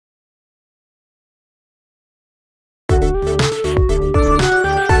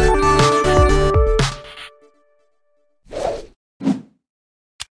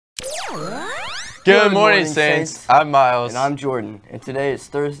Good morning, Saints. I'm Miles. And I'm Jordan. And today is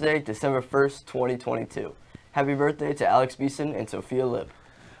Thursday, December 1st, 2022. Happy birthday to Alex Beeson and Sophia Lip.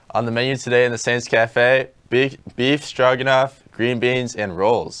 On the menu today in the Saints Cafe, beef stroganoff, green beans, and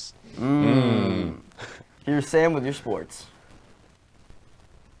rolls. Here's Sam with your sports.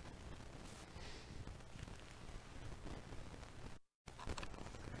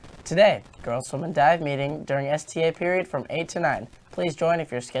 Today, girls swim and dive meeting during STA period from 8 to 9. Please join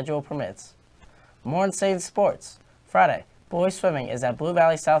if your schedule permits. More on Saints sports. Friday, boys swimming is at Blue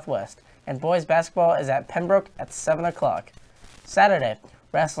Valley Southwest, and boys basketball is at Pembroke at 7 o'clock. Saturday,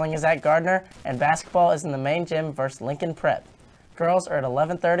 wrestling is at Gardner, and basketball is in the main gym versus Lincoln Prep. Girls are at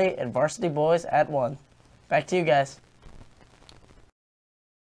 11:30 and varsity boys at 1. Back to you guys.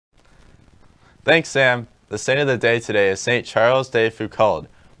 Thanks, Sam. The saint of the day today is St. Charles de Foucauld.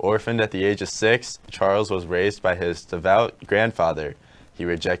 Orphaned at the age of 6, Charles was raised by his devout grandfather. He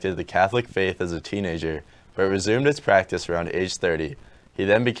rejected the Catholic faith as a teenager, but resumed its practice around age 30. He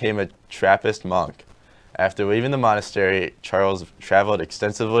then became a Trappist monk. After leaving the monastery, Charles traveled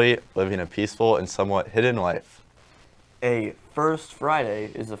extensively, living a peaceful and somewhat hidden life. A First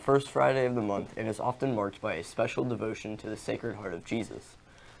Friday is the first Friday of the month and is often marked by a special devotion to the Sacred Heart of Jesus.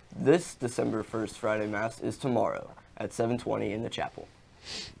 This December 1st Friday Mass is tomorrow at 7:20 in the chapel.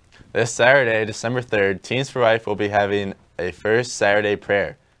 This Saturday, December 3rd, Teens for Life will be having a first Saturday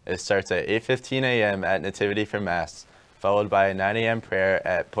prayer. It starts at 8:15 a.m. at Nativity for Mass, followed by a 9 a.m. prayer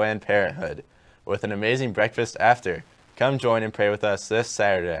at Planned Parenthood, with an amazing breakfast after. Come join and pray with us this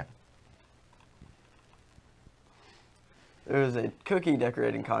Saturday. There was a cookie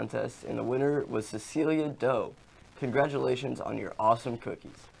decorating contest, and the winner was Cecilia Doe. Congratulations on your awesome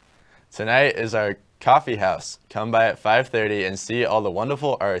cookies. Tonight is our coffee house. Come by at 5:30 and see all the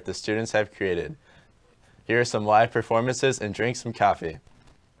wonderful art the students have created. Here are some live performances and drink some coffee.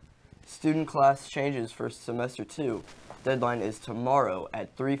 Student class changes for semester 2. Deadline is tomorrow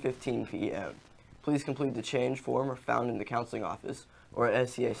at 3:15 p.m. Please complete the change form found in the counseling office or at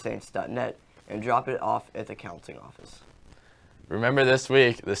scasaints.net and drop it off at the counseling office. Remember, this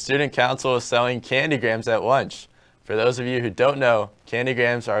week, the Student Council is selling Candygrams at lunch. For those of you who don't know,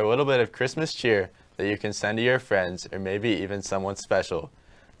 Candygrams are a little bit of Christmas cheer that you can send to your friends or maybe even someone special.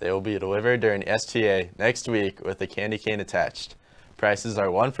 They will be delivered during STA next week with a candy cane attached. Prices are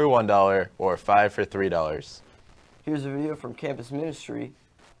 1 for $1 or 5 for $3. Here's a video from Campus Ministry.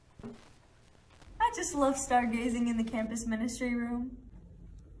 I just love stargazing in the campus ministry room.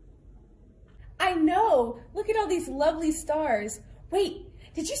 I know! Look at all these lovely stars. Wait,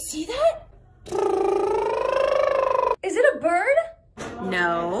 did you see that? Is it a bird?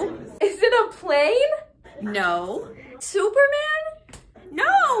 No. Is it a plane? No. Superman?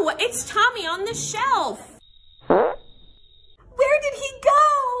 No, it's Tommy on the shelf. Where did he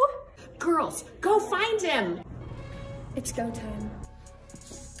go? Girls, go find him. It's go time.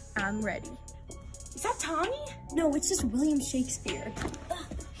 I'm ready. Is that Tommy? No, it's just William Shakespeare.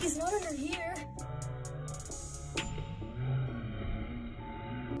 He's not under here.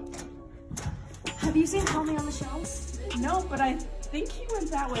 Have you seen Tommy on the shelf? No, but I think he went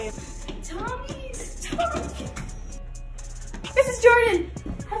that way. Tommy! Tommy! This is Jordan!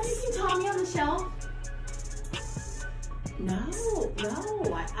 Have you seen Tommy on the shelf? No,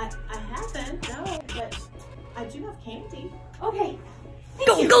 I haven't, no, but I do have candy. Okay.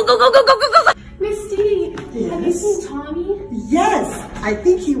 Go. Misty, Yes? have you seen Tommy? Yes, I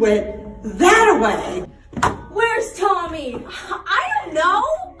think he went that way. Where's Tommy? I don't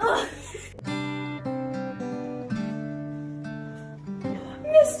know.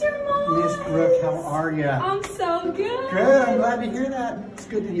 Mr. Moore. Miss Brooke, how are you? I'm so good. Good, I'm glad to hear that. It's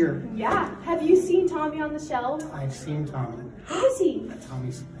good to hear. Yeah. Have you seen Tommy on the shelf? I've seen Tommy. Who is he?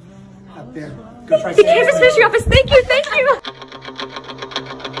 Tommy's up there. Go try The campus ministry office. Thank you.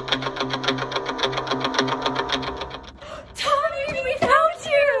 Tommy, we found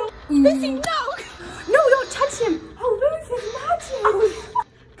you. Missy, no, don't touch him. Oh, Lucy's magic.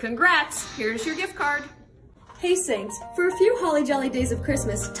 Congrats, here's your gift card. Hey Saints, for a few holly jolly days of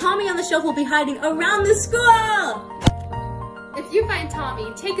Christmas, Tommy on the shelf will be hiding around the school! If you find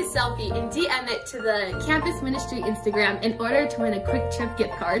Tommy, take a selfie and DM it to the Campus Ministry Instagram in order to win a Quick Trip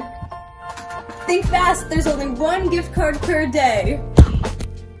gift card. Think fast, there's only one gift card per day.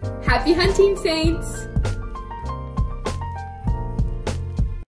 Happy hunting, Saints!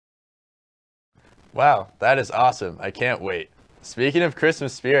 Wow, that is awesome. I can't wait. Speaking of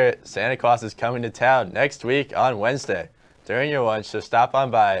Christmas spirit, Santa Claus is coming to town next week on Wednesday. During your lunch, so stop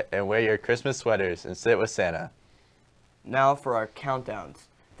on by and wear your Christmas sweaters and sit with Santa. Now for our countdowns.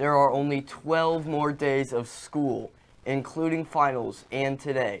 There are only 12 more days of school, including finals and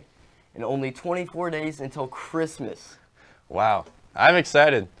today. and only 24 days until Christmas. Wow. I'm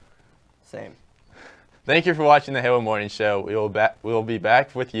excited. Same. Thank you for watching the Halo Morning Show. We will be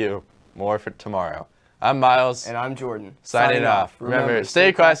back with you more for tomorrow. I'm Miles. And I'm Jordan. Signing off. Remember,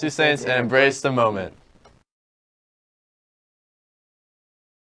 stay classy, Saints, and embrace the moment.